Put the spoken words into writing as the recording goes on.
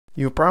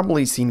You've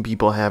probably seen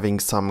people having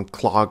some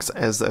clocks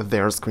as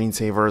their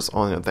screensavers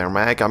on their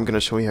Mac. I'm going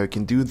to show you how you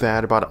can do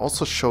that, but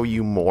also show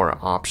you more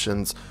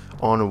options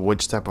on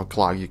which type of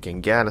clock you can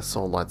get.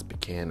 So let's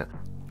begin.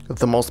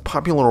 The most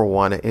popular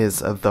one is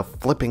the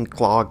flipping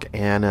clock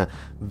and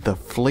the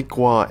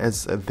flickwa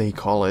as they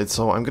call it.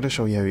 So I'm going to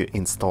show you how you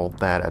install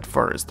that at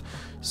first.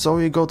 So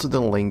you go to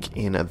the link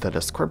in the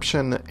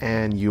description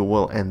and you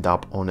will end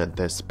up on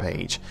this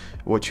page.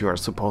 What you are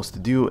supposed to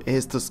do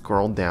is to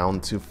scroll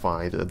down to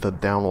find the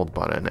download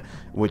button,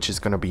 which is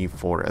going to be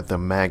for the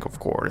Mac, of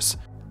course.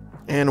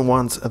 And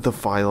once the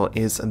file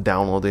is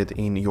downloaded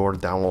in your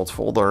downloads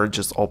folder,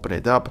 just open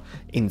it up,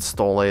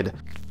 install it,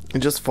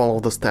 and just follow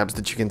the steps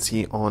that you can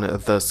see on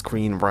the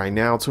screen right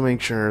now to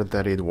make sure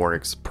that it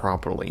works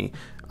properly.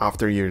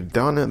 After you're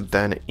done,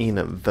 then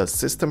in the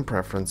system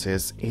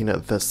preferences, in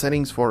the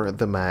settings for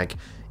the Mac,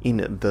 in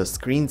the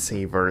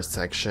screensaver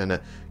section,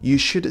 you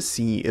should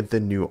see the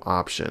new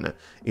option.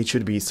 It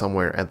should be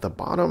somewhere at the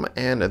bottom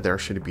and there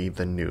should be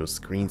the new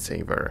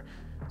screensaver.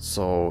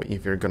 So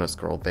if you're gonna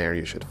scroll there,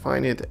 you should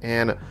find it,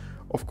 and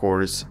of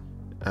course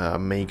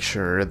make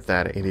sure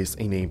that it is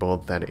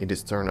enabled, that it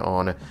is turned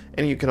on,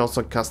 and you can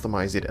also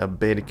customize it a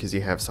bit because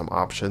you have some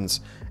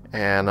options.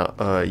 And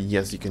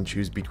yes, you can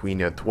choose between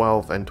a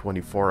 12 and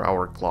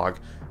 24-hour clock,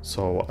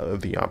 so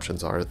the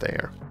options are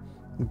there.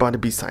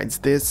 But besides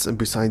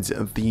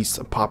these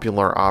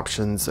popular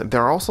options,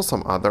 there are also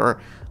some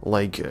other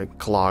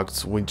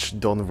clocks which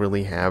don't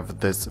really have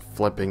this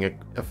flipping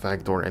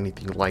effect or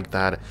anything like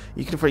that.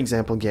 You can, for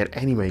example, get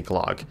anime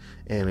clock,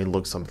 and it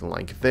looks something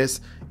like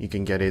this. You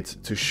can get it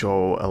to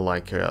show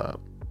a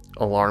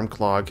alarm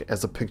clock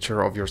as a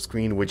picture of your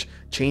screen, which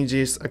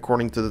changes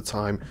according to the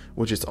time,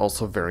 which is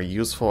also very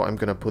useful. I'm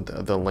gonna put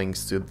the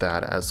links to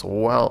that as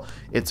well.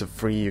 It's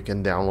free, you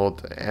can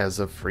download as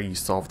a free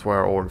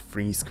software or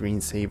free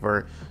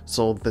screensaver,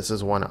 so this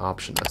is one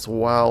option as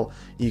well.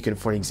 You can,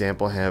 for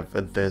example,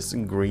 have this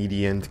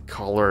gradient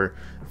color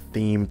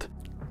themed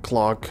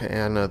clock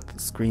and a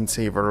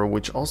screensaver,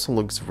 which also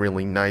looks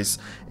really nice,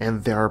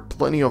 and there are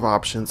plenty of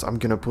options. I'm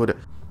gonna put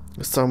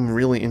some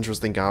really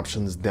interesting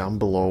options down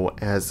below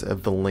as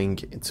the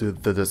link to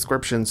the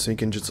description, so you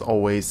can just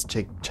always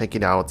check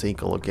it out,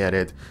 take a look at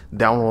it,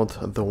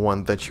 download the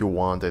one that you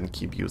want and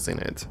keep using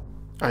it.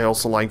 I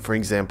also like, for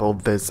example,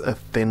 this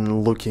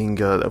thin looking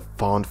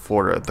font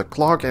for the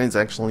clock, and it's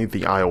actually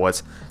the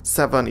iOS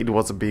 7. It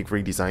was a big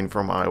redesign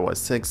from iOS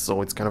 6,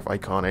 so it's kind of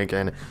iconic,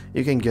 and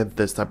you can get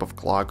this type of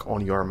clock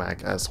on your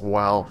Mac as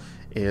well.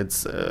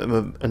 It's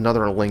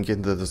another link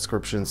in the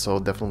description, so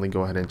definitely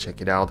go ahead and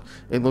check it out.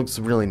 It looks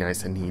really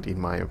nice and neat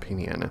in my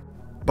opinion.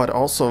 But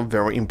also a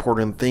very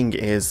important thing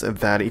is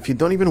that if you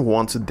don't even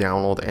want to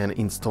download and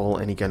install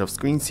any kind of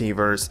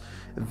screensavers,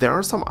 there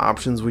are some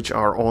options which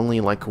are only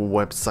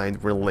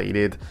website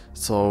related,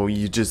 so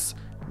you just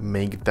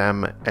make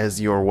them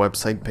as your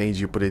website page,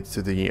 you put it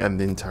to the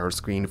entire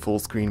screen, full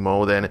screen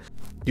mode, and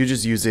you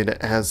just use it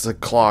as a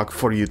clock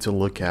for you to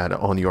look at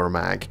on your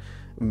Mac.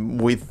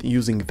 With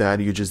using that,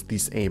 you just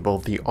disable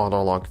the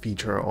auto lock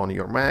feature on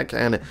your Mac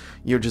and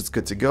you're just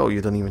good to go. You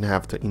don't even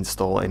have to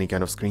install any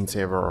kind of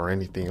screensaver or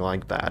anything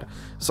like that.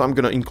 So I'm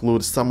gonna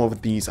include some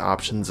of these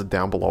options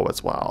down below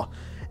as well.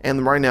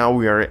 And right now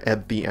we are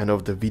at the end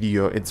of the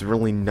video. It's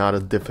really not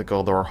a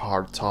difficult or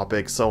hard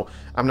topic, so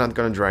I'm not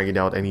gonna drag it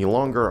out any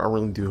longer. I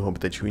really do hope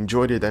that you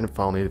enjoyed it and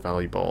found it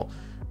valuable.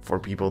 For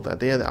people that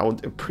did, I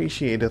would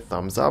appreciate a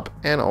thumbs up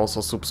and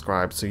also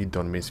subscribe so you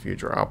don't miss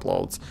future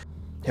uploads.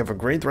 Have a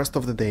great rest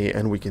of the day,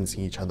 and we can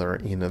see each other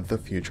in the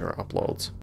future uploads.